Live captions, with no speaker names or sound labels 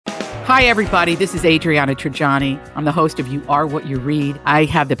Hi, everybody. This is Adriana Trajani. I'm the host of You Are What You Read. I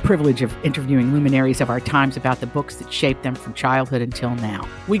have the privilege of interviewing luminaries of our times about the books that shaped them from childhood until now.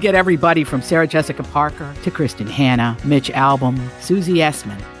 We get everybody from Sarah Jessica Parker to Kristen Hanna, Mitch Albom, Susie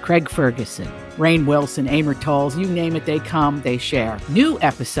Essman, Craig Ferguson, Rainn Wilson, Amor Tolls, you name it, they come, they share. New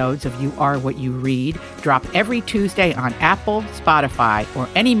episodes of You Are What You Read drop every Tuesday on Apple, Spotify, or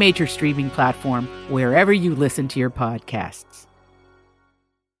any major streaming platform wherever you listen to your podcasts.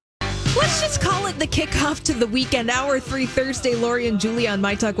 Let's just call it the kickoff to the weekend. Hour 3 Thursday, Lori and Julie on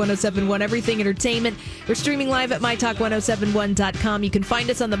My Talk 1071, Everything Entertainment. We're streaming live at MyTalk1071.com. You can find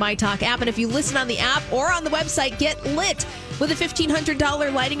us on the My Talk app. And if you listen on the app or on the website, get lit with a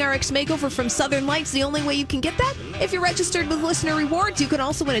 $1,500 Lighting RX makeover from Southern Lights. The only way you can get that, if you're registered with Listener Rewards, you can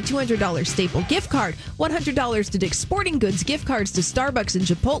also win a $200 Staple gift card, $100 to Dick's Sporting Goods, gift cards to Starbucks and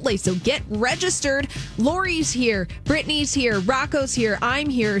Chipotle. So get registered. Lori's here, Brittany's here, Rocco's here, I'm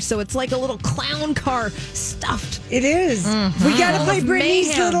here. So it's like a little clown car stuffed. It is. Mm-hmm. We got to play Brittany's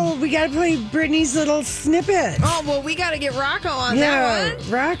mayhem. little snippet. Oh, well, we got to get Rocco on that one.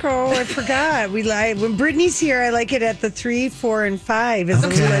 Rocco, I forgot. When Brittany's here, I like it at the 3, 4, and 5 as a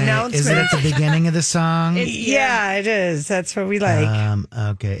little announcement. Is it at the beginning of the song? Yeah, it is. That's what we like.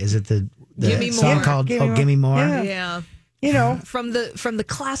 Okay. Is it the Give Me song More. called Give Me More? Yeah. You know, from the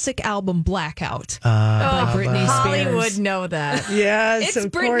classic album Blackout by Britney Spears. Holly would know that. yes, It's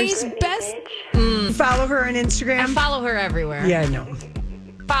of Britney's course. best. Follow her on Instagram. I follow her everywhere. Yeah, I know.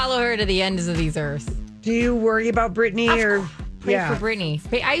 Follow her to the ends of these earth. Do you worry about Britney or Pray for Britney.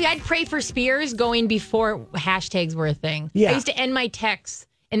 I'd pray for Spears going before hashtags were a thing. Yeah. I used to end my texts.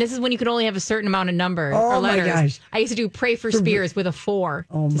 And this is when you could only have a certain amount of numbers Oh, or letters. my gosh. I used to do pray for Spears with a 4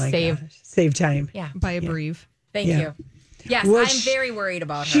 Oh to my save. gosh. Save time. Yeah. By a Breve. Thank Yeah. you. Yes, Well, I'm very worried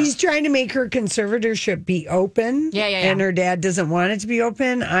about her. She's trying to make her conservatorship be open. Yeah. And her dad doesn't want it to be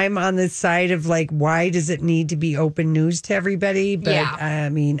open. I'm on the side of like, why does it need to be open news to everybody? But Yeah. I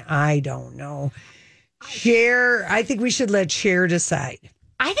mean, I don't know. I think we should let Cher decide.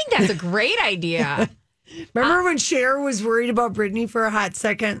 I think that's a great idea. Remember when Cher was worried about Britney for a hot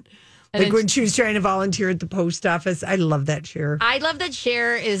second? And Like then when she was trying to volunteer at the post office. I love that Cher. I love that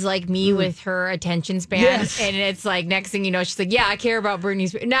Cher is like me with her attention span. Yes. And it's like, next thing you know, she's like, yeah, I care about Britney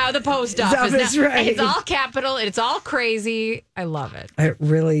Spears. Now the post office. Office, Now, right. It's all capital. It's all crazy. I love it. It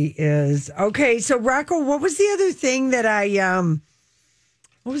really is. Okay, so Rocco, what was the other thing that I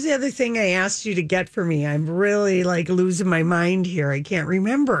asked you to get for me? I'm really like losing my mind here. I can't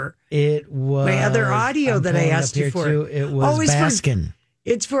remember. It was My other audio I'm that I pulling it asked up you here for. Too. It was it's for- Baskin.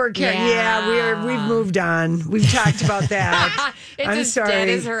 It's for Yeah. we've moved on. We've talked about that. It's I'm as sorry. dead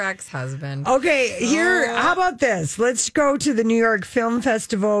as her ex-husband. Okay, here, how about this? Let's go to the New York Film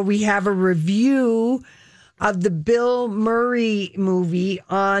Festival. We have a review of the Bill Murray movie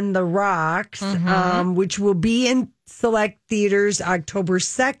On the Rocks, which will be in select theaters October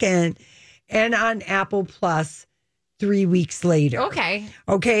 2nd and on Apple Plus 3 weeks later. Okay.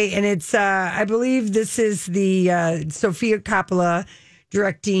 Okay, and it's, I believe this is the Sofia Coppola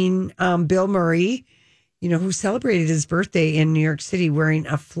directing Bill Murray, who celebrated his birthday in New York City wearing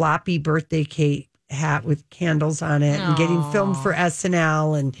a floppy birthday cake hat with candles on it and getting filmed for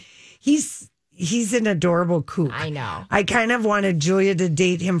SNL. And he's an adorable kook. I know. I kind of wanted Julia to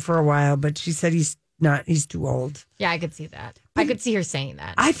date him for a while, but she said he's too old. Yeah, I could see that. I could see her saying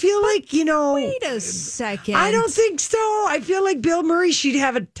that. I feel like, Wait a second. I don't think so. I feel like Bill Murray, she'd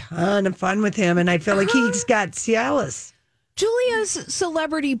have a ton of fun with him. And I feel like he's got Cialis. Julia's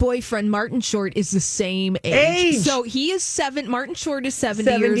celebrity boyfriend, Martin Short, is the same age. So he is Martin Short is 70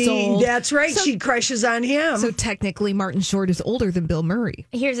 years old. That's right. So- she crushes on him. So technically, Martin Short is older than Bill Murray.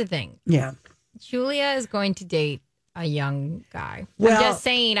 Here's the thing. Yeah. Julia is going to date a young guy. Well, I'm just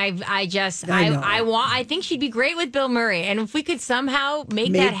saying. I know. I think she'd be great with Bill Murray, and if we could somehow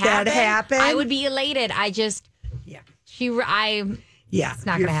make that happen, I would be elated. Yeah. It's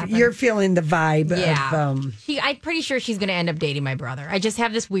not going to happen. You're feeling the vibe Yeah. of. I'm pretty sure she's going to end up dating my brother. I just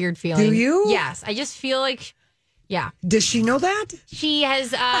have this weird feeling. Do you? Yes. I just feel like, yeah. Does she know that? She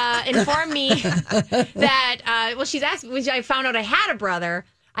has informed me that, she's asked, which I found out I had a brother.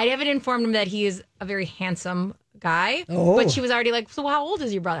 I haven't informed him that he is a very handsome guy. Oh. But she was already like, so how old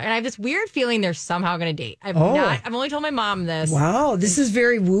is your brother? And I have this weird feeling they're somehow going to date. I've only told my mom this. Wow. This is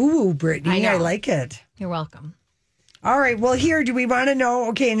very woo-woo, Brittany. I like it. You're welcome. All right. Well, here, do we want to know?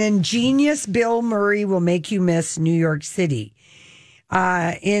 Okay, an ingenious Bill Murray will make you miss New York City.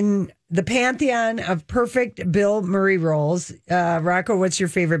 In the pantheon of perfect Bill Murray roles, Rocco, what's your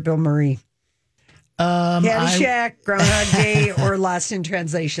favorite Bill Murray? Caddyshack, Groundhog Day, or Lost in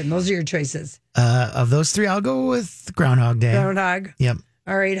Translation. Those are your choices. Of those three, I'll go with Groundhog Day. Groundhog. Yep.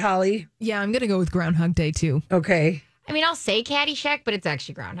 All right, Holly. Yeah, I'm going to go with Groundhog Day, too. Okay. I mean, I'll say Caddyshack, but it's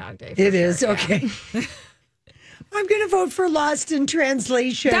actually Groundhog Day. It is. sure, Okay. I'm going to vote for Lost in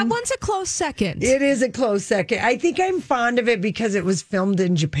Translation. That one's a close second. It is a close second. I think I'm fond of it because it was filmed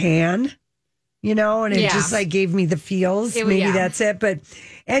in Japan, and it just like gave me the feels. Maybe that's it. But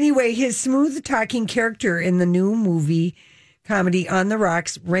anyway, his smooth talking character in the new movie comedy On the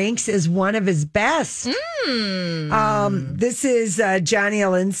Rocks ranks as one of his best. This is Johnny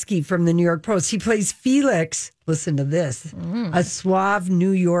Alinsky from the New York Post. He plays Felix. Listen to this. A suave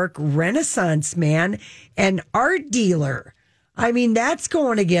New York Renaissance man and art dealer. I mean, that's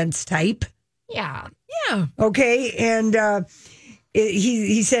going against type. Yeah. Yeah. Okay. And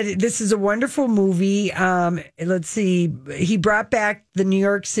he said, this is a wonderful movie. Let's see. He brought back the New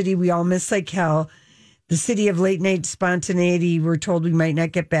York City we all miss like hell. The city of late night spontaneity we're told we might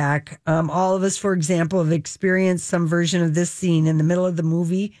not get back. All of us, for example, have experienced some version of this scene. In the middle of the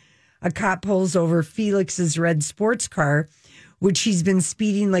movie, a cop pulls over Felix's red sports car, which he's been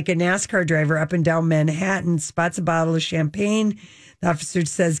speeding like a NASCAR driver up and down Manhattan, spots a bottle of champagne. The officer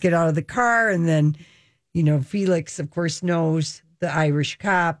says, get out of the car. And then, Felix, of course, knows the Irish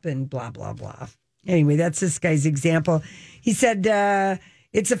cop and blah, blah, blah. Anyway, that's this guy's example. He said,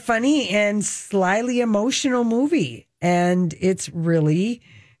 it's a funny and slyly emotional movie, and it's really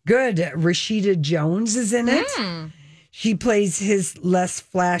good. Rashida Jones is in it. She plays his less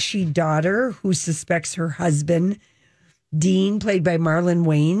flashy daughter who suspects her husband, Dean, played by Marlon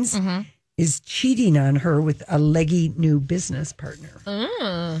Wayans, is cheating on her with a leggy new business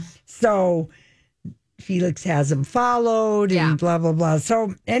partner. So Felix has him followed and blah, blah, blah.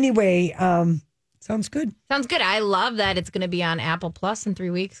 So anyway, sounds good. Sounds good. I love that it's going to be on Apple Plus in 3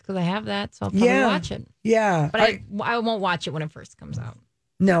 weeks because I have that, so I'll probably watch it. Yeah. But I won't watch it when it first comes out.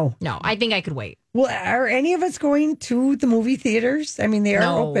 No. No, I think I could wait. Well, are any of us going to the movie theaters? I mean, they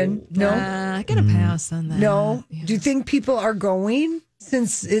are open. No. I got to pass on that. No. Do you think people are going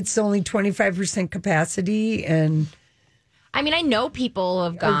since it's only 25% capacity? And I mean, I know people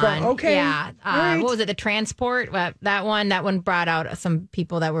have gone. Okay. Yeah. Right. What was it? The Transport? That one brought out some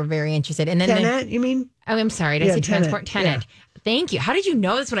people that were very interested. And then Tenet, you mean? Oh, I'm sorry. Did I say Tenet. Transport? Tenet. Yeah. Thank you. How did you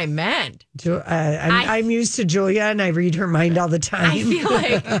know that's what I meant? I'm used to Julia, and I read her mind all the time. I feel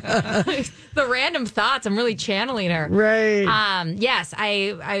like the random thoughts. I'm really channeling her. Right. Yes.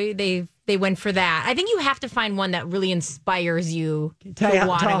 They went for that. I think you have to find one that really inspires you to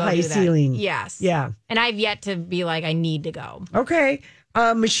want to go high do that. ceiling. Yes. Yeah. And I've yet to be like, I need to go. Okay.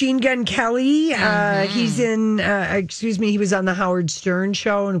 Machine Gun Kelly. He's in, he was on the Howard Stern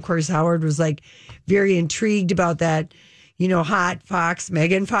show. And of course, Howard was like very intrigued about that, hot Fox,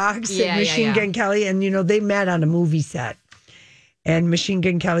 Megan Fox, and Machine Gun Kelly. And, they met on a movie set. And Machine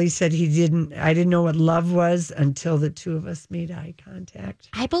Gun Kelly said I didn't know what love was until the two of us made eye contact.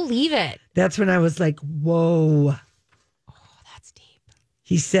 I believe it. That's when I was like, whoa. Oh, that's deep.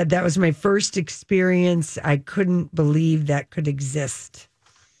 He said that was my first experience. I couldn't believe that could exist.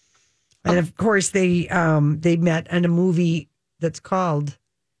 And of course, they met on a movie that's called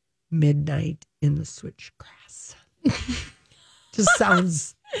Midnight in the Switchgrass. Just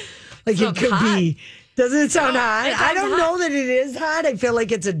sounds like it could be. Doesn't it sound hot? I don't know that it is hot. I feel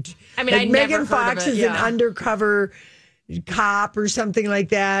like it's I mean, I never Megan heard Fox of it, is an undercover cop or something like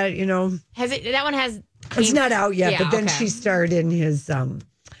that. Has it? That one has. It's not out yet, but then okay. she starred in his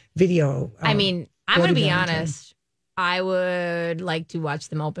video. I mean, I'm going to be Valentine. honest. I would like to watch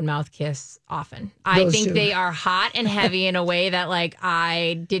them open mouth kiss often. Those I think two. they are hot and heavy in a way that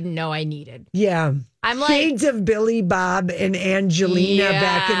I didn't know I needed. Yeah. I'm like Shades of Billy Bob and Angelina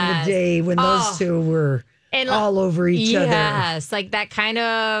back in the Yes. day when those two were all over each other. Yes, like that kind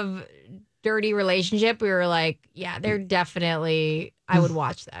of dirty relationship. We were like, yeah, they're definitely. I would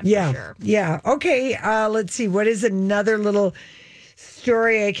watch that. Yeah. For sure. Yeah. Okay. Let's see. What is another little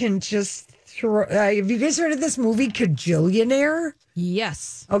story I can just throw? Have you guys heard of this movie, Kajillionaire?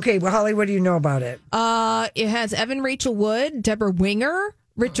 Yes. Okay. Well, Holly, what do you know about it? It has Evan Rachel Wood, Deborah Winger,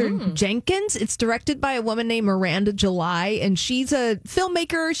 Richard Jenkins. It's directed by a woman named Miranda July, and she's a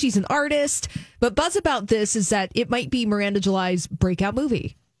filmmaker. She's an artist. But buzz about this is that it might be Miranda July's breakout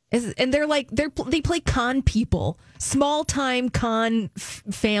movie. And they play con people, small time con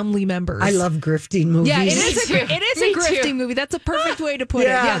family members. I love grifting movies. Yeah, it is Me a too. grifting movie. That's a perfect way to put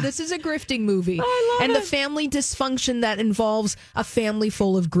Yeah. it. Yeah, this is a grifting movie. I love and it. the family dysfunction that involves a family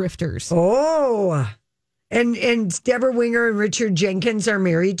full of grifters. Oh. And Deborah Winger and Richard Jenkins are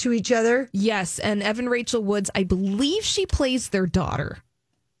married to each other? Yes, and Evan Rachel Woods, I believe she plays their daughter.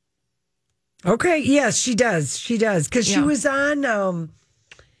 Okay. Yes, she does. She does. Because she Yeah. was on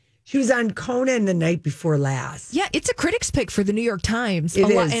She was on Conan the night before last. Yeah, it's a critics pick for the New York Times. It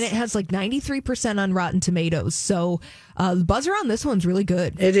is. And it has like 93% on Rotten Tomatoes. So the buzz around this one's really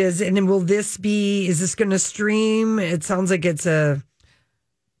good. It is. And then is this going to stream? It sounds like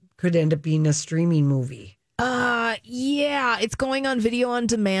could end up being a streaming movie. Yeah, it's going on video on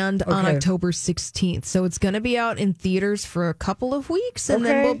demand on October 16th. So it's going to be out in theaters for a couple of weeks, and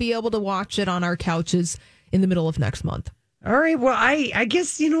then we'll be able to watch it on our couches in the middle of next month. All right. Well, I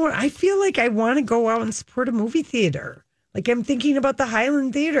guess, you know what? I feel like I want to go out and support a movie theater. Like, I'm thinking about the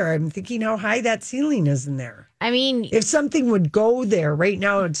Highland Theater. I'm thinking how high that ceiling is in there. I mean, if something would go there right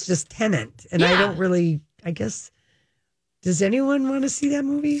now, it's just Tenet. And I don't really, I guess, does anyone want to see that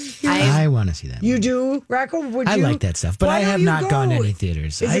movie? I want to see that movie. You do? Rocco, would you? I like that stuff, but I have not gone to any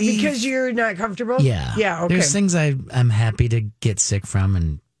theaters. Is it because you're not comfortable? Yeah. Yeah, okay. There's things I'm happy to get sick from,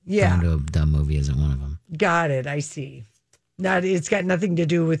 and going to a dumb movie isn't one of them. Got it. I see. It's got nothing to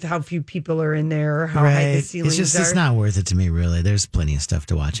do with how few people are in there or how high the ceilings are. It's not worth it to me, really. There's plenty of stuff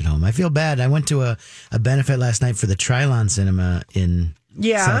to watch at home. I feel bad. I went to a benefit last night for the Trilon Cinema in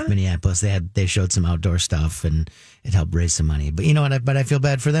South Minneapolis. They showed some outdoor stuff, and it helped raise some money. But you know what? But I feel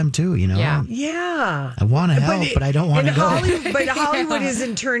bad for them too. You know? Yeah. I want to help, but I don't want to go. But Hollywood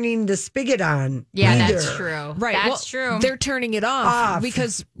isn't turning the spigot on. Yeah, either. that's true. Right. That's true. They're turning it off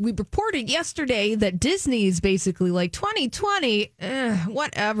because we reported yesterday that Disney is basically like 2020,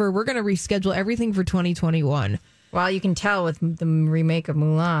 whatever. We're going to reschedule everything for 2021. Well, you can tell with the remake of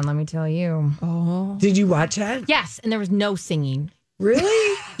Mulan, let me tell you. Oh. Did you watch that? Yes, and there was no singing.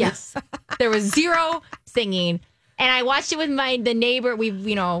 Really? Yes. There was zero singing. And I watched it with the neighbor. We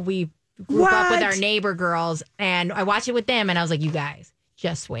grew up with our neighbor girls, and I watched it with them, and I was like, you guys,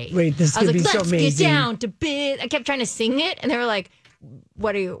 just wait. Wait, this could be so amazing. Let's get down to bid. I kept trying to sing it, and they were like,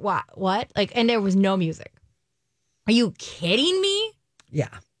 what? Like, and there was no music. Are you kidding me? Yeah.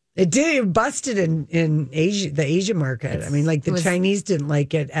 It busted in Asia, the Asia market. I mean, like the Chinese didn't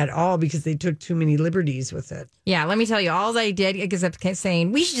like it at all because they took too many liberties with it. Yeah, let me tell you, all I did, because I kept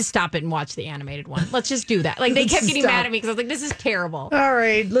saying, we should just stop it and watch the animated one. Let's just do that. Like, they kept getting mad at me because I was like, this is terrible. All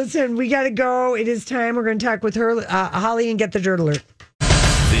right, listen, we got to go. It is time. We're going to talk with her, Holly, and get the dirt alert.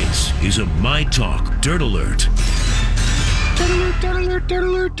 This is a My Talk Dirt Alert. All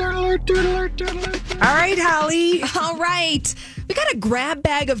right, Holly. All right. We got a grab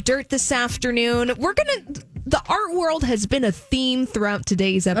bag of dirt this afternoon. The art world has been a theme throughout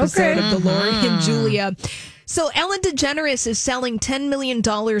today's episode of the Lori and Julia. So Ellen DeGeneres is selling $10 million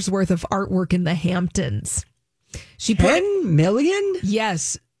worth of artwork in the Hamptons. $10 million?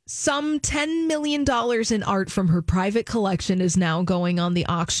 Yes. Some $10 million in art from her private collection is now going on the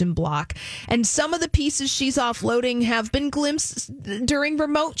auction block. And some of the pieces she's offloading have been glimpsed during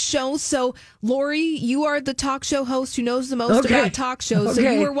remote shows. So, Lori, you are the talk show host who knows the most about talk shows. So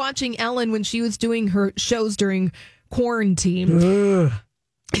you were watching Ellen when she was doing her shows during quarantine. Ugh.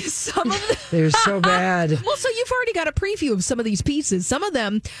 Some of them, they're so bad. Well, so you've already got a preview of some of these pieces. Some of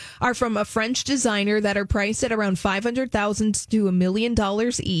them are from a French designer that are priced at around $500,000 to $1 million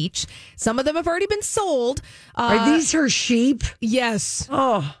each. Some of them have already been sold. Are these her sheep? Yes.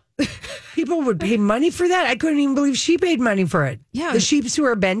 Oh, people would pay money for that. I couldn't even believe she paid money for it. Yeah, the sheeps who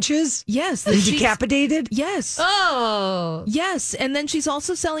are benches. Yes, and decapitated. Yes. Oh, yes. And then she's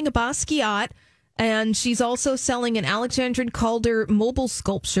also selling a Basquiat. And she's also selling an Alexandrin Calder mobile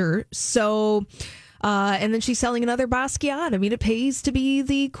sculpture. So, and then she's selling another Basquiat. I mean, it pays to be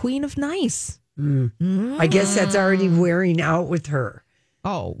the queen of nice. I guess that's already wearing out with her.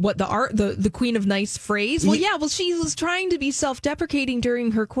 Oh, what the queen of nice phrase? Well, yeah. Well, she was trying to be self-deprecating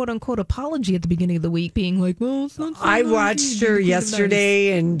during her quote unquote apology at the beginning of the week, being like, "Well, it's not." So I watched her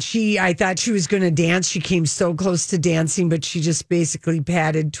yesterday, and I thought she was going to dance. She came so close to dancing, but she just basically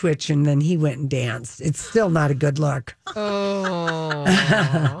patted Twitch, and then he went and danced. It's still not a good look. Oh.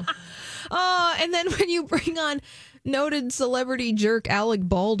 And then when you bring on noted celebrity jerk Alec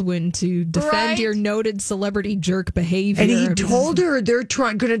Baldwin to defend your noted celebrity jerk behavior. And he told her they're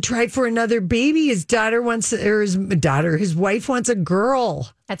going to try for another baby. His wife wants a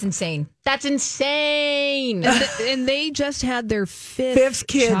girl. That's insane. That's insane. And they just had their fifth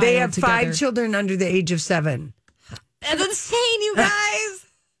kid. They have together. 5 children under the age of 7. That's insane, you guys.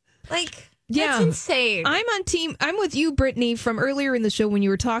 Like... Yeah. That's insane. I'm with you, Brittany, from earlier in the show when you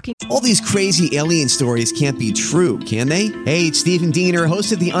were talking. All these crazy alien stories can't be true, can they? Hey, it's Stephen Diener,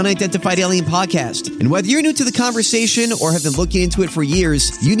 host of the Unidentified Alien Podcast. And whether you're new to the conversation or have been looking into it for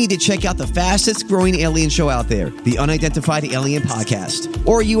years, you need to check out the fastest growing alien show out there, the Unidentified Alien Podcast,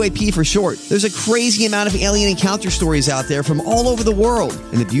 or UAP for short. There's a crazy amount of alien encounter stories out there from all over the world.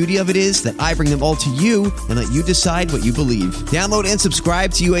 And the beauty of it is that I bring them all to you and let you decide what you believe. Download and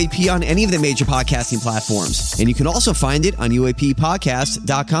subscribe to UAP on any of the major podcasting platforms. And you can also find it on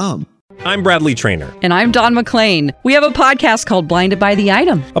UAPpodcast.com. I'm Bradley Trainer. And I'm Don McClain. We have a podcast called Blinded by the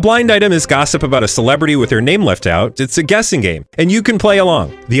Item. A blind item is gossip about a celebrity with their name left out. It's a guessing game, and you can play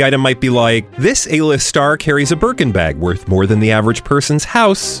along. The item might be like, this A-list star carries a Birkin bag worth more than the average person's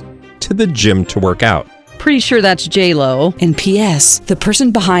house to the gym to work out. Pretty sure that's J-Lo. And P.S. the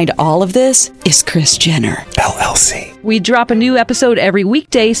person behind all of this is Kris Jenner, LLC. We drop a new episode every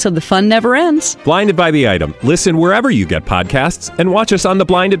weekday so the fun never ends. Blinded by the Item. Listen wherever you get podcasts and watch us on the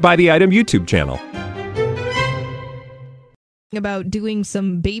Blinded by the Item YouTube channel. About doing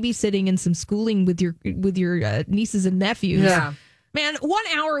some babysitting and some schooling with your nieces and nephews. Yeah. Man, 1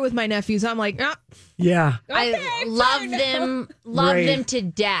 hour with my nephews, I'm like, Yeah. I love them to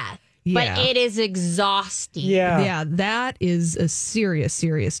death. Yeah. But it is exhausting. Yeah, that is a serious,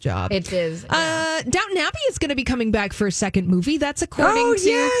 serious job. It is. Downton Abbey is going to be coming back for a second movie. That's according to...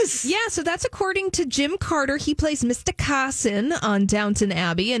 yes! Yeah, so that's according to Jim Carter. He plays Mr. Carson on Downton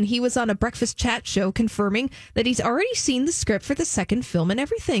Abbey, and he was on a breakfast chat show confirming that he's already seen the script for the second film and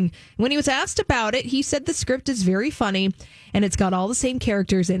everything. When he was asked about it, he said the script is very funny, and it's got all the same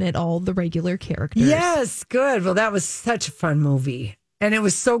characters in it, all the regular characters. Yes, good. Well, that was such a fun movie. And it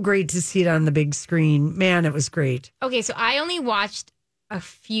was so great to see it on the big screen. Man, it was great. Okay, so I only watched a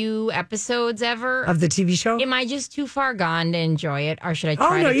few episodes ever. Of the TV show? Am I just too far gone to enjoy it, or should I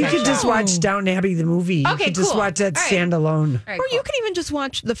try Oh, no, to you catch could up? just watch Downton Abbey, the movie. Okay, You could just cool. watch that All right. standalone. All right, Or cool. you can even just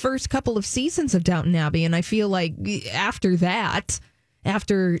watch the first couple of seasons of Downton Abbey, and I feel like after that,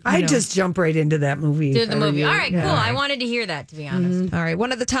 I just jump right into that movie. Do if the I were movie. you. All right, Yeah. cool. I wanted to hear that, to be honest. All right,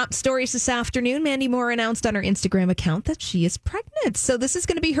 one of the top stories this afternoon, Mandy Moore announced on her Instagram account that she is pregnant. So this is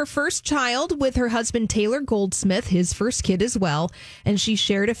going to be her first child with her husband, Taylor Goldsmith, his first kid as well. And she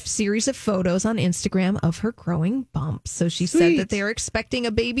shared a series of photos on Instagram of her growing bumps. So she said Sweet. that they're expecting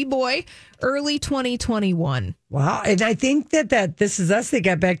a baby boy early 2021. Wow. And I think that This Is Us, they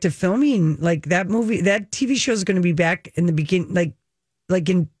got back to filming. Like that movie, that TV show is going to be back in the beginning, like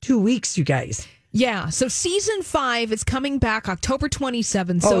in 2 weeks, you guys. Yeah, so season 5 is coming back October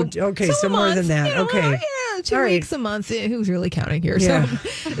 27th. So, Oh, okay, so a more month, than that. you know, Okay. Yeah, 2 All right. weeks a month. Who's really counting here? Yeah.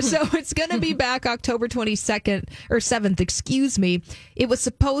 So it's going to be back October 22nd or 7th, excuse me. It was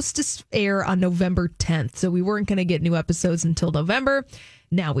supposed to air on November 10th, so we weren't going to get new episodes until November.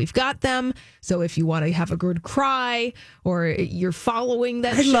 Now we've got them. So if you want to have a good cry or you're following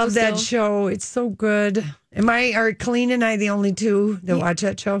that I show love that still- show. It's so good. Are Colleen and I the only two that watch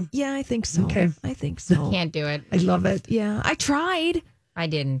that show? Yeah, I think so. Okay. I think so. Can't do it. I love it. Yeah, I tried. I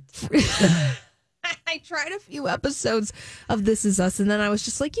didn't. I tried a few episodes of This Is Us, and then I was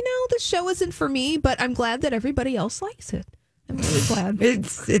just like, the show isn't for me, but I'm glad that everybody else likes it. I'm really glad.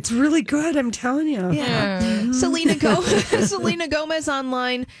 It's really good. I'm telling you. Yeah. Selena Gomez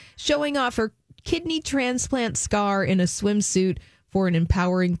online showing off her kidney transplant scar in a swimsuit for an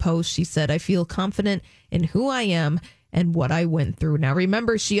empowering post. She said, I feel confident in who I am and what I went through. Now,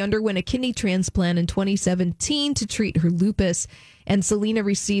 remember, she underwent a kidney transplant in 2017 to treat her lupus, and Selena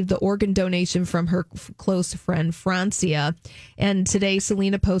received the organ donation from her close friend, Francia. And today,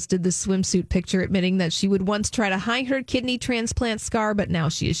 Selena posted the swimsuit picture admitting that she would once try to hide her kidney transplant scar, but now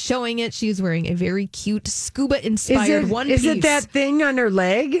she is showing it. She is wearing a very cute scuba-inspired one piece. Is it that thing on her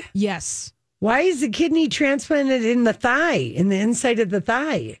leg? Yes. Why is the kidney transplanted in the thigh, in the inside of the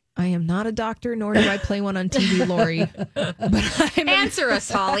thigh? I am not a doctor, nor do I play one on TV, Lori. But Answer us,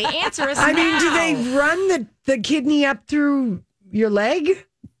 Holly. Answer us. I mean, do now. they run the kidney up through your leg?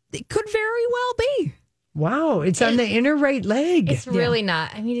 It could very well be. Wow, it's on the inner right leg. It's really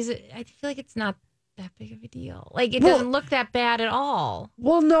not. I mean, is it? I feel like it's not that big of a deal. Like it Well- doesn't look that bad at all.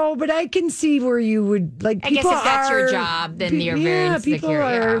 Well, no, but I can see where you would like. I guess People if that's your are- job, then you're very yeah. insecure, People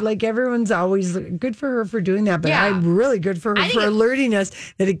are yeah. like everyone's always good for her for doing that, but Yeah. I'm really good for her I think for alerting us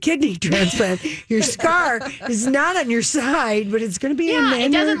that a kidney transplant, your scar is not on your side, but it's going to be in Yeah, the it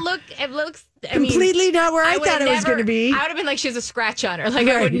inner- doesn't look. It looks I mean, completely not where I would've thought it was going to be. I would have been like, she has a scratch on her. Like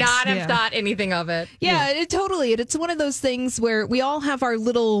I would Right. not have Yeah. thought anything of it. Yeah, it totally. It's one of those things where we all have our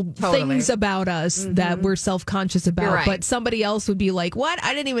little Totally. things about us that we're self-conscious about, You're right. but somebody else would be like, what?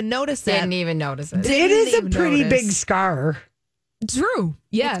 I didn't even notice that. Didn't even notice it. It is a even pretty notice. big scar. True.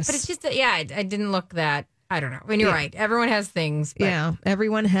 Yes. But it's just that, I didn't look that. I don't know. I mean, you're right. Everyone has things. But. Yeah,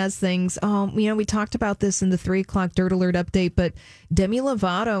 everyone has things. We talked about this in the 3 o'clock Dirt Alert update, but Demi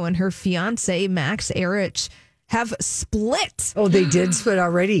Lovato and her fiance, Max Erich, have split. Oh, they did split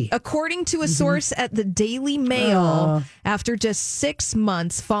already. According to a source at the Daily Mail, after just 6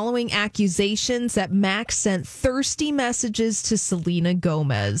 months following accusations that Max sent thirsty messages to Selena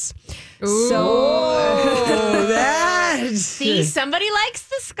Gomez. Ooh. So that. See, somebody likes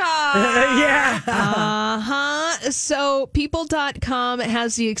the scar. Yeah. So people.com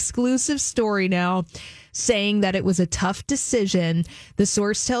has the exclusive story now, saying that it was a tough decision. The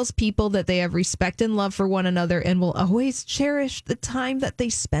source tells people that they have respect and love for one another and will always cherish the time that they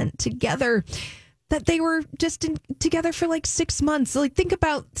spent together. That they were just together for like 6 months. Like, think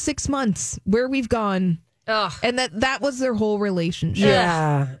about 6 months, where we've gone. Ugh. And that was their whole relationship.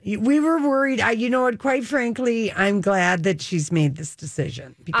 Yeah. We were worried. You know what? Quite frankly, I'm glad that she's made this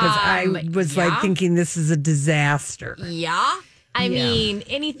decision because I was like thinking this is a disaster. Yeah. I mean,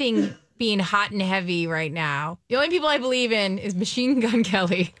 anything being hot and heavy right now. The only people I believe in is Machine Gun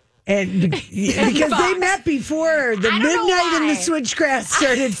Kelly. And because they met before the Midnight and the Switchgrass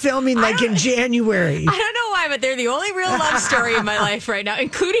started filming in January. I don't know why, but they're the only real love story in my life right now,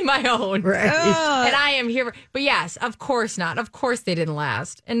 including my own. Right. And I am here. But yes, of course not. Of course they didn't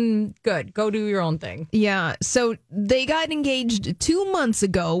last. And good. Go do your own thing. Yeah. So they got engaged 2 months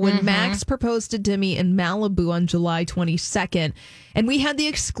ago when Max proposed to Demi in Malibu on July 22nd. And we had the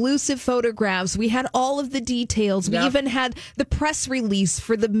exclusive photographs. We had all of the details. We even had the press release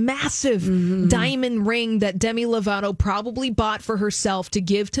for the massive diamond ring that Demi Lovato probably bought for herself to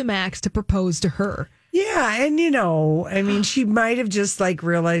give to Max to propose to her. Yeah, and I mean, she might have just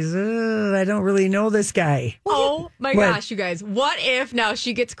realized, I don't really know this guy. Oh my gosh, you guys. What if now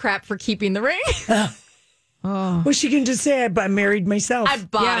she gets crap for keeping the ring? Well, she can just say, I married myself. I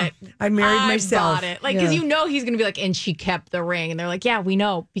bought it. I married myself. I bought it. Because he's going to be like, and she kept the ring. And they're like, yeah, we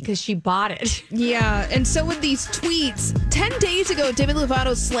know because she bought it. Yeah. And so with these tweets, 10 days ago, Demi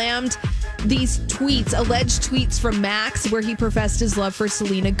Lovato slammed these tweets, alleged tweets from Max, where he professed his love for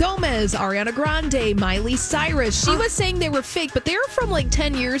Selena Gomez, Ariana Grande, Miley Cyrus. She was saying they were fake, but they were from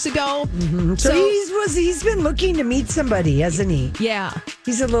 10 years ago. So he's been looking to meet somebody, hasn't he? Yeah.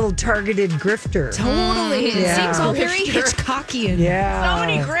 He's a little targeted grifter. Totally. It seems all very Hitchcockian. Yeah. So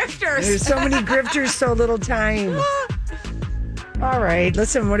many grifters. There's so many grifters, so little time. All right.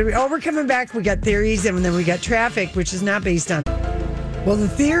 Listen, we're coming back. We got theories and then we got traffic, which is not based on. Well, the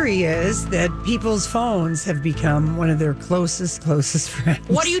theory is that people's phones have become one of their closest friends.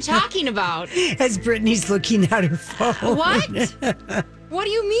 What are you talking about? As Brittany's looking at her phone. What? What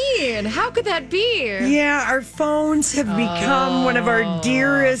do you mean? How could that be? Yeah, our phones have become one of our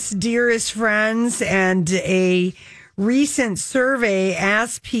dearest friends. And a recent survey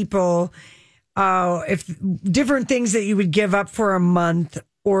asked people if different things that you would give up for a month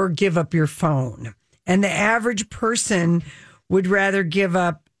or give up your phone. And the average person would rather give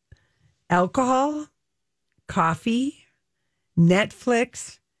up alcohol, coffee,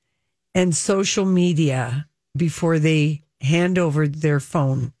 Netflix, and social media before they hand over their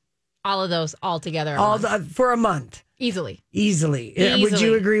phone. All of those all together. For a month. Easily. Would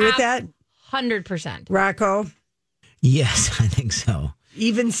you agree with that? 100%. Rocco? Yes, I think so.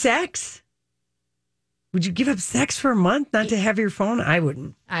 Even sex? Would you give up sex for a month not to have your phone? I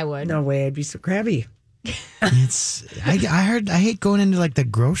wouldn't. I would. No way. I'd be so crabby. I hate going into the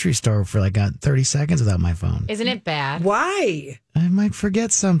grocery store for 30 seconds without my phone. Isn't it bad? Why? I might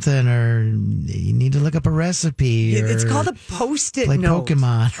forget something, or you need to look up a recipe. It's called a Post-it play note.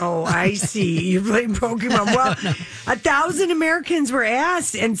 Pokemon. Oh, I see. You're playing Pokemon. Well, 1,000 Americans were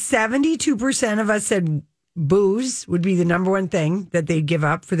asked, and 72% of us said booze would be the number one thing that they'd give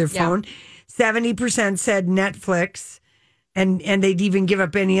up for their phone. 70% said Netflix. And they'd even give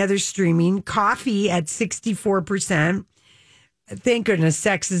up any other streaming. Coffee at 64%. Thank goodness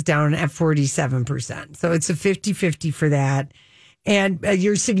sex is down at 47%. So it's a 50-50 for that. And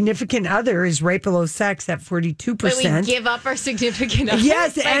your significant other is right below sex at 42%. Wait, we give up our significant other?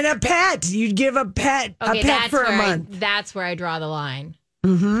 Yes, and a pet. You'd give a pet for a month. That's where I draw the line.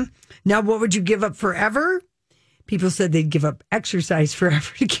 Mm-hmm. Now, what would you give up forever? People said they'd give up exercise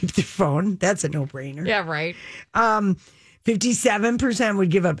forever to keep their phone. That's a no-brainer. Yeah, right. 57% would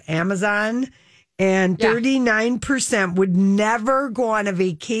give up Amazon, and 39% would never go on a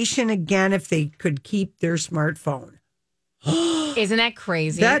vacation again if they could keep their smartphone. Isn't that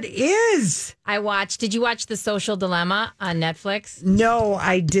crazy? That is. Did you watch The Social Dilemma on Netflix? No,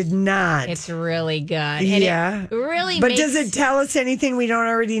 I did not. It's really good. And yeah. It really But does it tell us anything we don't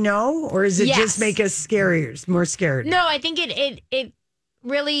already know? Or does it just make us scarier, more scared? No, I think it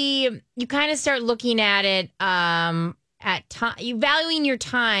really, you kind of start looking at it at time, you valuing your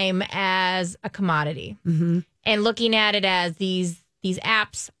time as a commodity and looking at it as these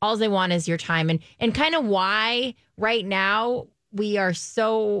apps, all they want is your time, and kind of why right now we are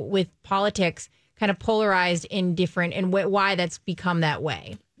so, with politics, kind of polarized in different, and why that's become that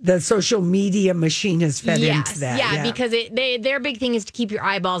way. The social media machine has fed into that. Yeah, because their big thing is to keep your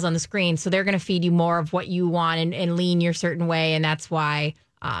eyeballs on the screen. So they're going to feed you more of what you want and lean your certain way. And that's why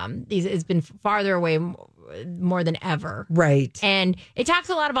it's been farther away more than ever. Right. And it talks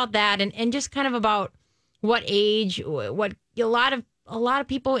a lot about that and just kind of about what age, what a lot of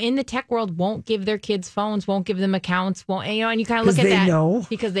people in the tech world won't give their kids phones, won't give them accounts, and you kind of look at that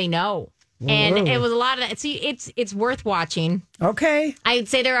because they know. And it was a lot of that. See, it's worth watching. Okay. I'd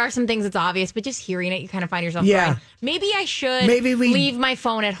say there are some things that's obvious, but just hearing it, you kind of find yourself going, maybe I should leave my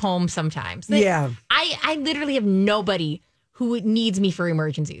phone at home sometimes. I literally have nobody who needs me for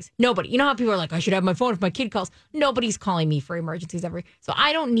emergencies. Nobody. You know how people are like, I should have my phone if my kid calls. Nobody's calling me for emergencies ever. So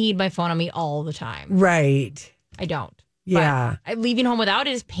I don't need my phone on me all the time. Right. I don't. Yeah. But leaving home without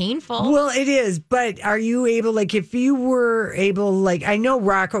it is painful. Well, it is. But are you able, if you were able, I know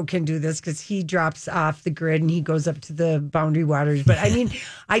Rocco can do this because he drops off the grid and he goes up to the boundary waters. But I mean,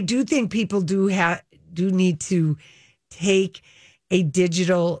 I do think people do need to take a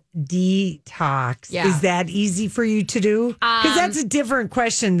digital detox. Yeah. Is that easy for you to do? Because that's a different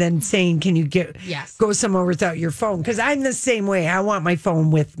question than saying, can you go somewhere without your phone? Because I'm the same way. I want my phone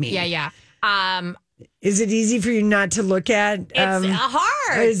with me. Yeah. Is it easy for you not to look at? It's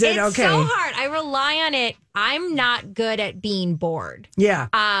hard. Is it it's so hard. I rely on it. I'm not good at being bored. Yeah.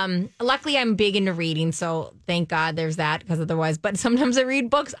 Luckily, I'm big into reading, so thank God there's that. Because otherwise, but sometimes I read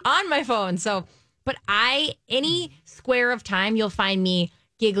books on my phone. So, but any square of time, you'll find me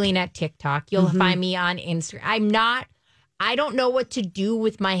giggling at TikTok. You'll find me on Instagram. I don't know what to do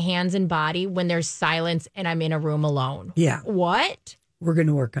with my hands and body when there's silence and I'm in a room alone. Yeah. What? We're going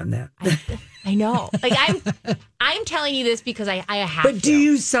to work on that. I know. I'm telling you this because I have to. But do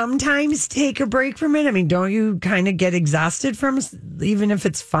you sometimes take a break from it? I mean, don't you kind of get exhausted from it, even if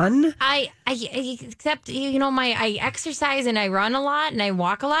it's fun? I except, I exercise and I run a lot and I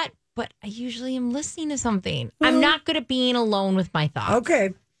walk a lot, but I usually am listening to something. I'm not good at being alone with my thoughts.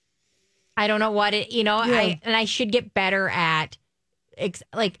 Okay. I don't know what it, I should get better at,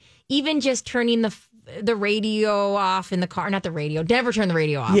 even just turning the radio off in the car. Not the radio. Never turn the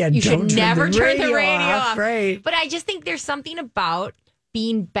radio off. Yeah, you should never turn the radio off. Right. But I just think there's something about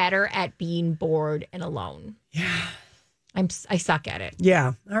being better at being bored and alone. Yeah. I suck at it.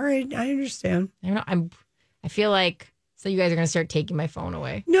 Yeah. All right. I understand. I don't know. I feel like, so you guys are going to start taking my phone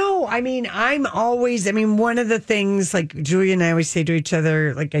away. No, I mean, one of the things Julia and I always say to each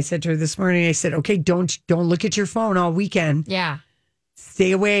other, like I said to her this morning, I said, okay, don't look at your phone all weekend. Yeah.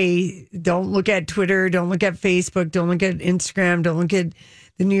 Stay away. Don't look at Twitter. Don't look at Facebook. Don't look at Instagram. Don't look at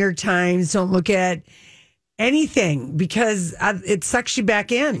the New York Times. Don't look at anything because it sucks you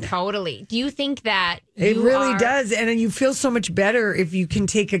back in. Totally. Do you think that it really does? And you feel so much better if you can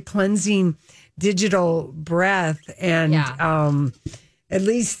take a cleansing digital breath and at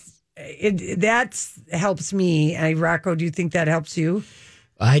least that helps me. Rocco, do you think that helps you?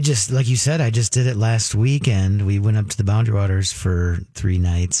 I just, like you said, I just did it last weekend. We went up to the Boundary Waters for 3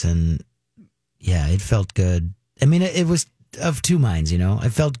 nights and it felt good. I mean, it was of two minds, I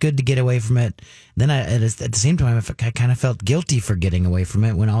felt good to get away from it. Then at the same time, I kind of felt guilty for getting away from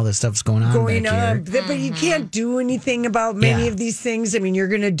it when all this stuff's going on back here. But you can't do anything about many of these things. I mean, you're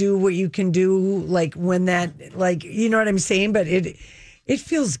going to do what you can do, when that, you know what I'm saying? But it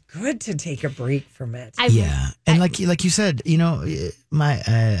feels good to take a break from it. And like you said, my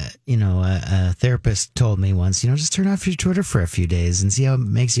a therapist told me once, just turn off your Twitter for a few days and see how it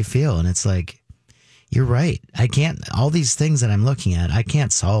makes you feel. And it's like, you're right. All these things that I'm looking at, I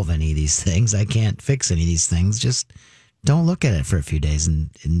can't solve any of these things. I can't fix any of these things. Just don't look at it for a few days and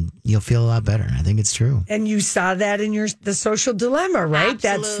you'll feel a lot better. And I think it's true. And you saw that in the Social Dilemma, right?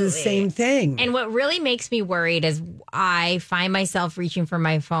 Absolutely. That's the same thing. And what really makes me worried is I find myself reaching for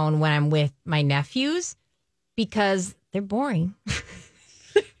my phone when I'm with my nephews because they're boring.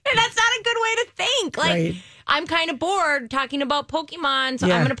 And that's not a good way to think. Right. I'm kind of bored talking about Pokemon, so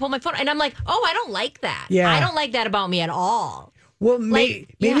I'm going to pull my phone. And I'm like, I don't like that. Yeah. I don't like that about me at all. Well, maybe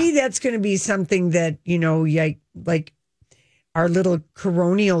that's going to be something that, like our little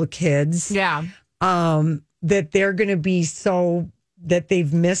coronial kids. Yeah. that they're going to be so that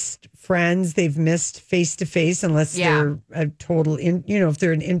they've missed friends, they've missed face to face, unless they're a total, if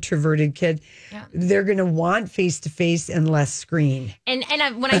they're an introverted kid, they're going to want face to face and less screen. And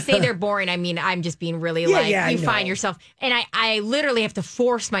when I say they're boring, I mean, I'm just being really you find yourself, and I literally have to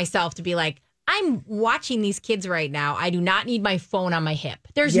force myself to be like, I'm watching these kids right now. I do not need my phone on my hip.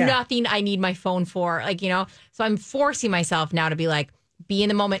 There's nothing I need my phone for. So I'm forcing myself now to be like, be in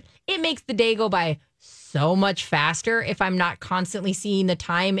the moment. It makes the day go by so much faster if I'm not constantly seeing the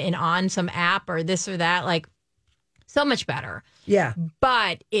time and on some app or this or that, like so much better. Yeah.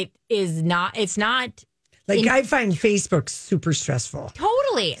 But it's not like I find Facebook super stressful.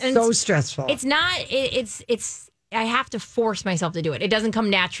 Totally. And so stressful. It's not, it's, I have to force myself to do it. It doesn't come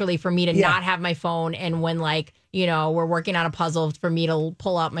naturally for me to not have my phone. And when we're working on a puzzle for me to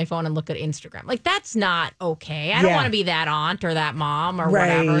pull out my phone and look at Instagram. Like, that's not okay. I don't want to be that aunt or that mom or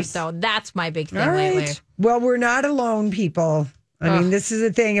whatever. So that's my big thing lately. Well, we're not alone, people. I mean, this is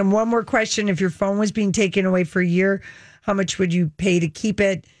the thing. And one more question. If your phone was being taken away for a year, how much would you pay to keep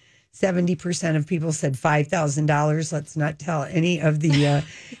it? 70% of people said $5,000. Let's not tell any of the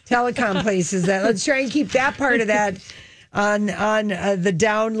telecom places that. Let's try and keep that part of that on the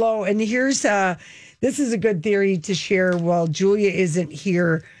down low. And here's this is a good theory to share while Julia isn't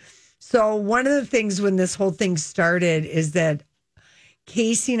here. So one of the things when this whole thing started is that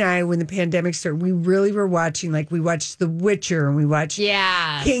Casey and I, when the pandemic started, we really were watching, we watched The Witcher and we watched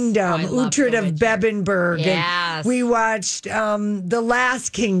Kingdom, Uhtred of Bebbanburg. Yes. And we watched The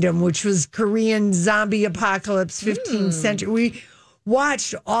Last Kingdom, which was Korean zombie apocalypse, 15th century. We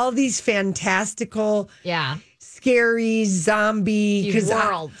watched all these fantastical, scary zombie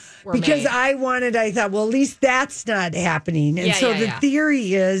worlds. I thought, well, at least that's not happening. And the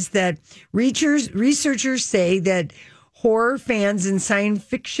theory is that researchers say that horror fans and science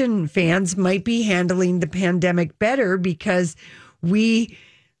fiction fans might be handling the pandemic better because we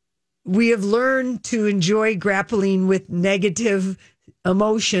have learned to enjoy grappling with negative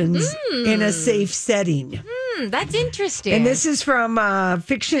emotions in a safe setting. That's interesting. And this is from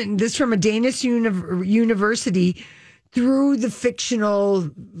fiction. This is from a Danish university. Through the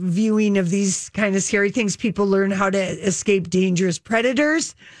fictional viewing of these kind of scary things, people learn how to escape dangerous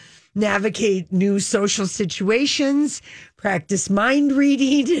predators, navigate new social situations, practice mind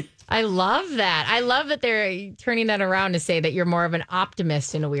reading. I love that. I love that they're turning that around to say that you're more of an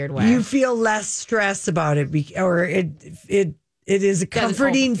optimist in a weird way. You feel less stress about it, or it is a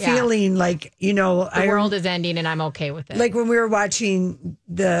comforting feeling. The world is ending and I'm okay with it. Like when we were watching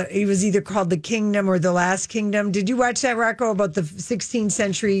it was either called The Kingdom or The Last Kingdom. Did you watch that, Rocco, about the 16th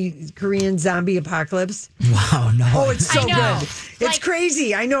century Korean zombie apocalypse? Wow, no. Oh, it's so good. It's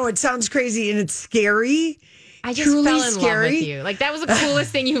crazy. I know it sounds crazy and it's scary. I just fell in love with you. That was the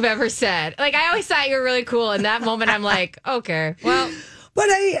coolest thing you've ever said. I always thought you were really cool. In that moment, I'm like, okay, well. But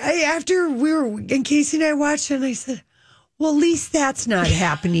after and Casey and I watched it, and I said, well, at least that's not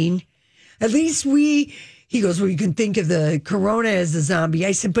happening. At least he goes, well, you can think of the corona as a zombie.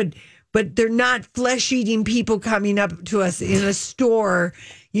 I said, but they're not flesh-eating people coming up to us in a store,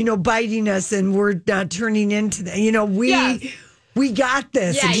 biting us, and we're not turning into that. We got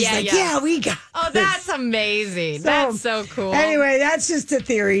this. Yeah, and he's we got this. That's amazing. So, that's so cool. Anyway, that's just a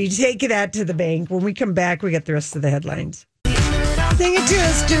theory. Take that to the bank. When we come back, we get the rest of the headlines. Sing it to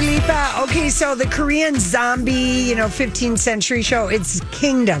us, Dua Lipa. Okay, so the Korean zombie, 15th century show, it's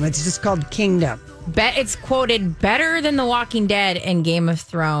Kingdom. It's just called Kingdom. It's quoted better than The Walking Dead and Game of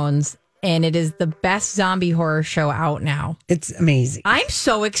Thrones, and it is the best zombie horror show out now. It's amazing. I'm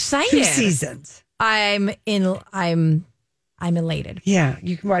so excited. 2 seasons. I'm elated. Yeah,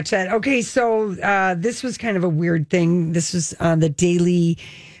 you can watch that. Okay, so this was kind of a weird thing. This was on the Daily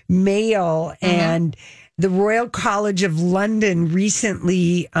Mail, and the Royal College of London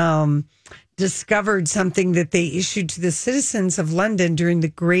recently discovered something that they issued to the citizens of London during the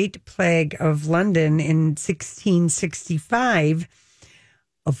Great Plague of London in 1665.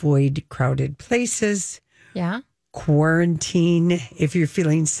 Avoid crowded places. Yeah. Quarantine. If you're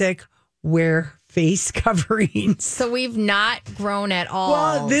feeling sick, wear face coverings. So we've not grown at all.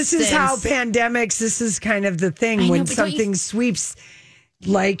 Well, this is how pandemics, this is kind of the thing when something sweeps.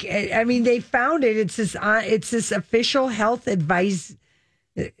 They found it. It's this official health advice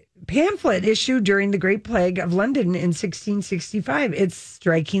pamphlet issued during the Great Plague of London in 1665. It's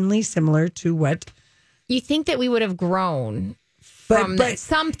strikingly similar to what you think that we would have grown from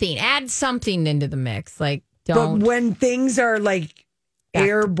something. Add something into the mix. Don't. But when things are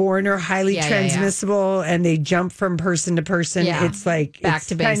airborne or highly transmissible and they jump from person to person, it's back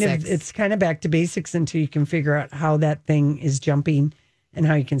to basics. It's kind of back to basics until you can figure out how that thing is jumping and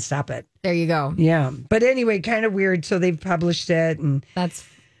how you can stop it. There you go. Yeah. But anyway, kind of weird. So they've published it, and That's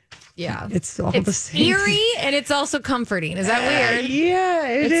yeah. it's all the same. Eerie, and it's also comforting. Is that weird? Yeah,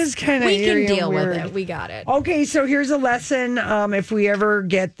 it is kind of We eerie can and deal with weird. it. We got it. Okay, so here's a lesson. If we ever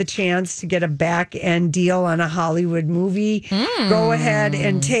get the chance to get a back end deal on a Hollywood movie, go ahead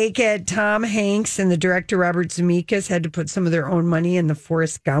and take it. Tom Hanks and the director Robert Zemeckis had to put some of their own money in the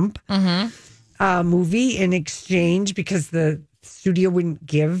Forrest Gump movie in exchange because the studio wouldn't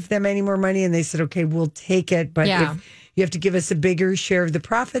give them any more money, and they said, "Okay, we'll take it, but if you have to give us a bigger share of the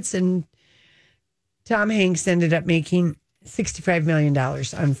profits." And Tom Hanks ended up making $65 million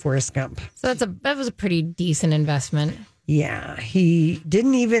on Forrest Gump. So that was a pretty decent investment. Yeah,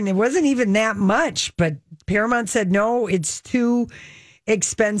 it wasn't even that much, but Paramount said, no, it's too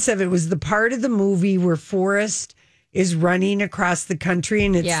expensive. It was the part of the movie where Forrest is running across the country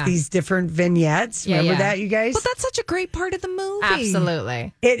and it's these different vignettes. Remember that, you guys? But that's such a great part of the movie.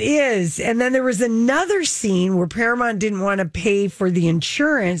 Absolutely. It is. And then there was another scene where Paramount didn't want to pay for the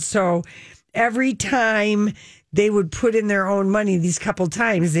insurance. So every time they would put in their own money, these couple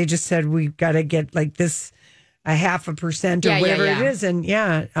times, they just said, we've got to get like this, a 0.5% or whatever it is. And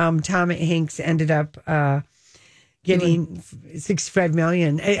Tom Hanks ended up getting $65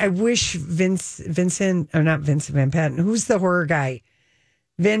 million. I wish Vincent Van Patten. Who's the horror guy?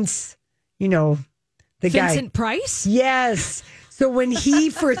 Vince, the guy. Vincent Price? Yes. So when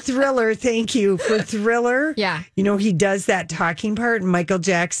he, for Thriller, thank you, for Thriller, he does that talking part, and Michael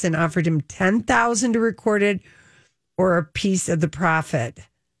Jackson offered him $10,000 to record it or a piece of the profit.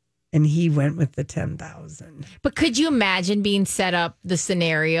 And he went with the $10,000. But could you imagine being set up the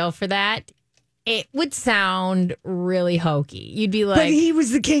scenario for that? It would sound really hokey. You'd be like, but he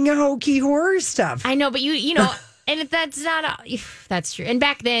was the king of hokey horror stuff. I know, but you know, and if that's not, that's true. And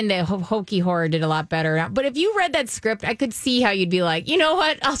back then, the hokey horror did a lot better. But if you read that script, I could see how you'd be like, you know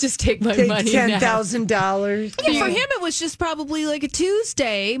what? I'll just take my money now. $10,000. Yeah, for him, it was just probably like a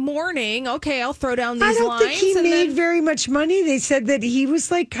Tuesday morning. Okay, I'll throw down these lines. I don't think he made very much money. They said that he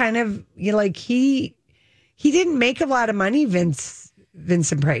was like kind of, he didn't make a lot of money,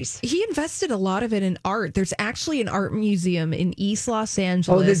 Vincent Price. He invested a lot of it in art. There's actually an art museum in East Los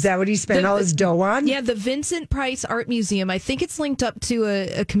Angeles. Oh, is that what he spent all his dough on? Yeah, the Vincent Price Art Museum. I think it's linked up to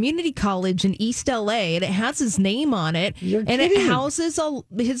a community college in East LA, and it has his name on it. You're and kidding. It houses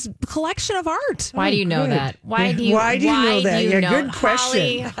his collection of art. Why do you know that? Why do you know that? Yeah, good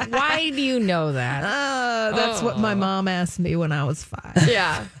question. Holly, why do you know that? That's what my mom asked me when I was 5.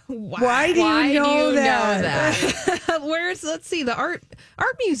 Yeah. Why do you know that? Let's see, the art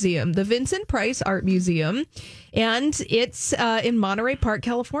museum, the Vincent Price Art Museum, and it's in Monterey Park,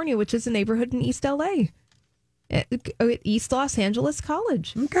 California, which is a neighborhood in East LA, at East Los Angeles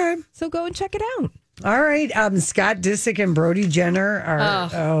College. Okay, so go and check it out. All right, Scott Disick and Brody Jenner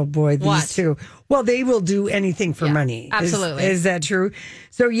are these two. Well, they will do anything for money. Absolutely, is that true?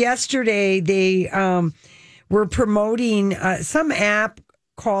 So yesterday they were promoting some app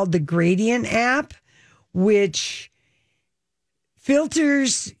called the Gradient app, which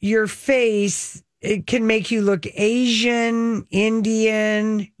filters your face. It can make you look Asian,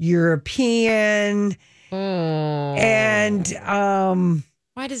 Indian, European, and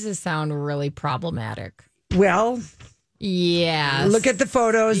why does this sound really problematic? Well, yeah. Look at the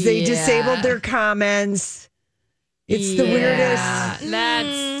photos. They disabled their comments. It's the weirdest.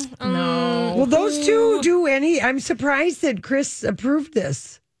 That's no. Well, those two do any. I'm surprised that Chris approved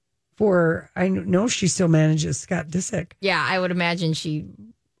this. I know she still manages Scott Disick. Yeah, I would imagine she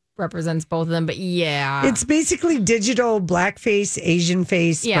represents both of them, but yeah. It's basically digital blackface, Asian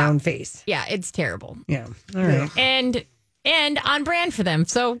face, brown face. Yeah, it's terrible. Yeah. All right. And on brand for them.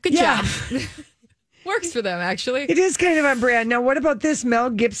 So good job. Works for them, actually. It is kind of on brand. Now, what about this? Mel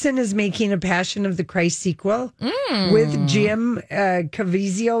Gibson is making a Passion of the Christ sequel with Jim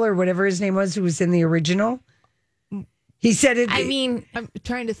Caviezel or whatever his name was, who was in the original. He said it. I mean, I'm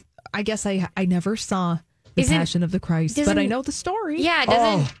trying to. I guess I never saw the Passion of the Christ, but I know the story. Yeah, it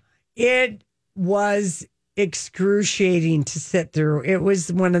doesn't. It was excruciating to sit through. It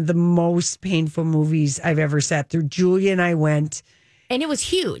was one of the most painful movies I've ever sat through. Julia and I went. And it was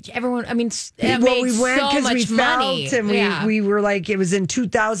huge. Everyone, I mean, it we made went so much we money. Felt, and we were like, it was in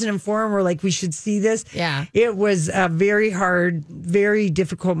 2004, and we're like, we should see this. Yeah. It was a very hard, very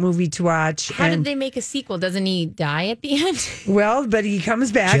difficult movie to watch. How did they make a sequel? Doesn't he die at the end? Well, but he comes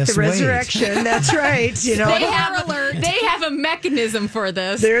back, Just the wait. resurrection. That's right. They have a mechanism for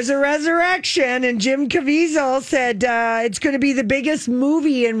this. There's a resurrection, and Jim Caviezel said it's going to be the biggest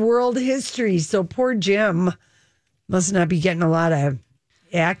movie in world history. So poor Jim must not be getting a lot of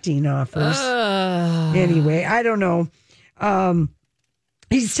acting offers. Anyway, I don't know.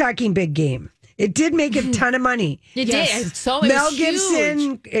 He's talking big game. It did make a ton of money. It did. So Mel was Gibson,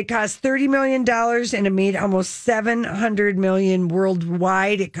 huge. it cost $30 million and it made almost $700 million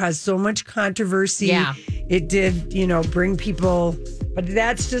worldwide. It caused so much controversy. Yeah. It did, bring people. But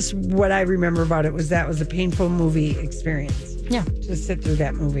that's just what I remember about it. That was a painful movie experience. Yeah. Just sit through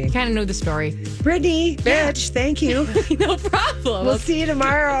that movie. Kind of knew the story. Brittany, bitch, thank you. No problem. We'll see you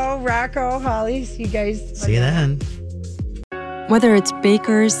tomorrow. Rocco, Holly, see you guys. See you then. Whether it's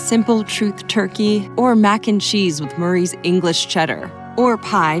Baker's Simple Truth Turkey or mac and cheese with Murray's English Cheddar or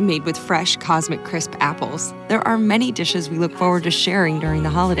pie made with fresh Cosmic Crisp apples, there are many dishes we look forward to sharing during the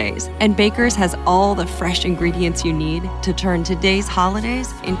holidays. And Baker's has all the fresh ingredients you need to turn today's holidays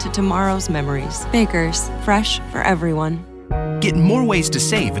into tomorrow's memories. Baker's, fresh for everyone. Get more ways to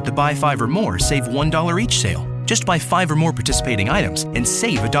save at the Buy 5 or More Save $1 each sale. Just buy 5 or more participating items and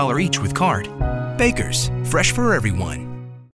save $1 each with card. Baker's, fresh for everyone.